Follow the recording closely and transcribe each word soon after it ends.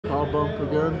I'll bump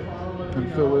again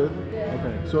and fill in.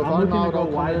 Okay. So if I'm out, I'll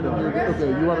come in and you're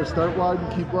okay. You want to start wide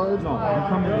and keep wide? No, I'm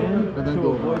coming in and then to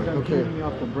go avoid wide. them Okay. shooting me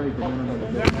off the break and then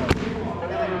another big help.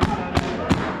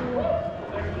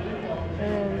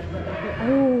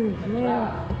 Oh,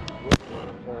 man.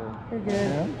 You're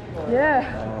good. Yeah.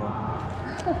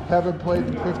 Haven't played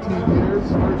in 15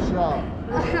 years. First shot.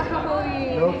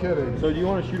 No kidding. So do you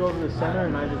want to shoot over the center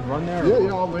and I just run there?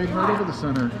 Yeah, I'll lane right over the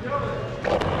center.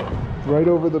 Right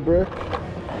over the brick.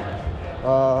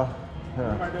 Yeah.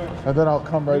 And then I'll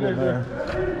come right in there.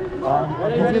 He's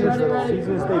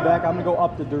going to stay back. I'm going to go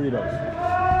up the Doritos.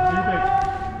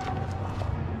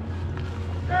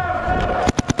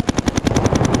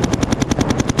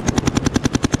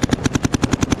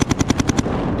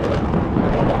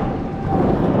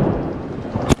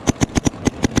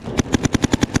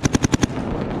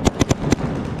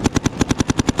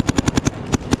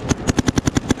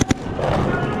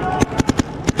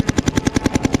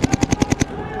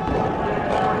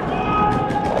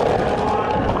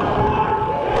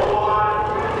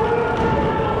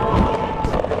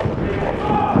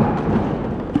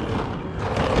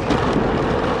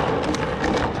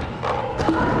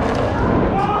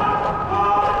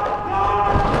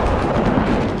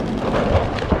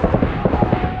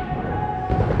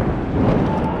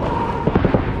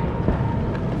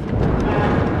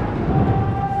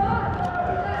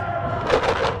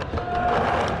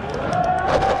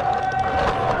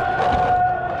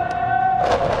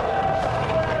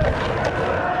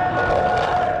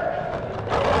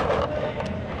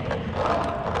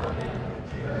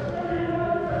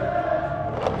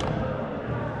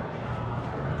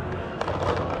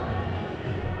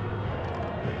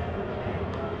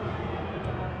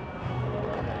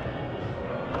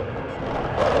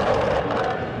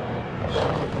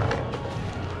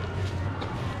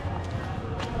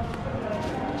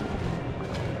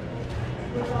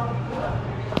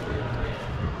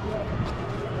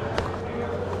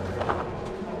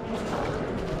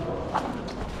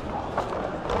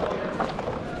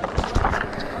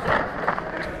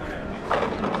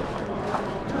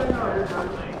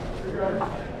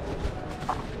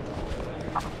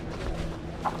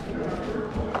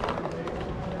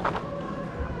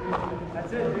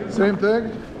 Same thing?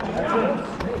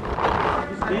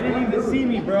 They didn't even see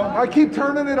me, bro. I keep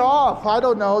turning it off. I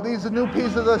don't know. These are new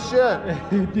pieces of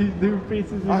shit. These new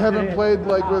pieces of I haven't shit. played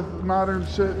like with modern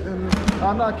shit, and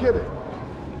I'm not kidding.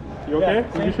 You okay?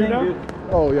 Yeah, Did you shoot now?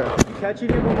 Oh yeah. Catch you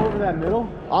to go over that middle?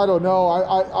 I don't know.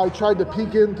 I tried to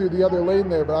peek in through the other lane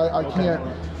there, but I can't.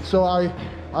 So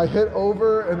I hit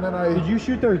over and then I. Did you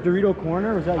shoot their Dorito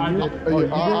corner? Was that you? did. Oh, you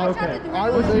did? I- Okay. I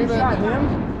was You aiming. shot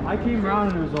him? I came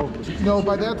around and it was over. No,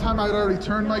 by that time I'd already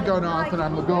turned my gun off, and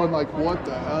I'm going like, what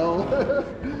the hell?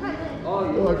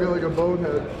 Oh, I feel like a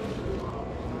bonehead.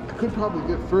 I could probably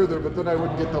get further, but then I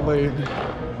wouldn't get the lane.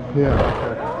 Yeah.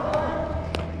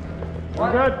 Okay.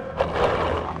 We're good.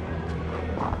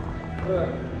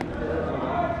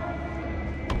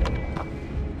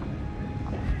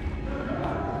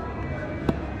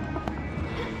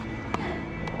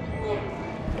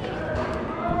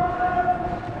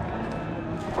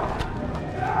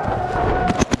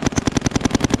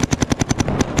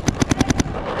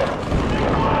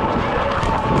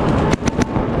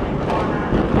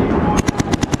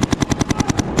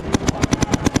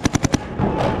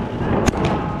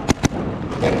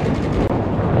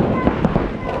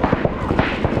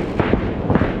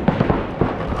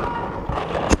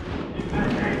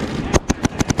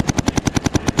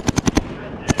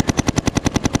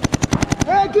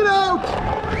 Get out!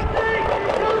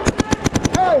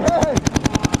 Hey, hey!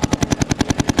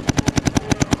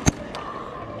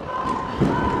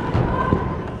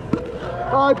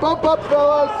 All right, bump up,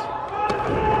 fellas.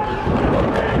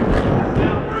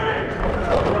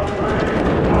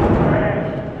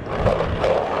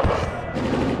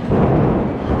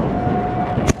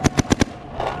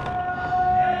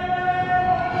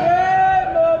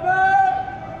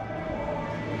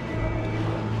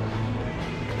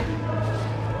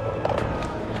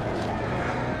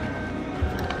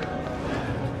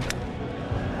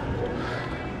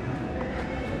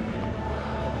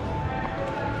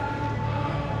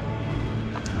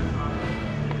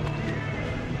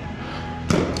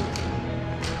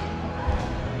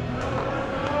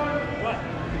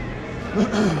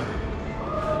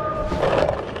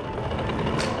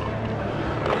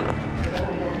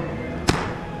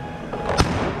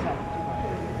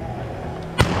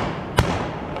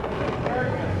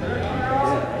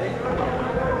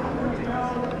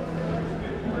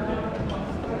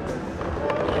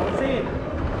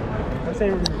 Say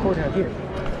we're recording out here.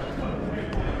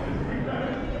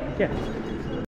 Yeah.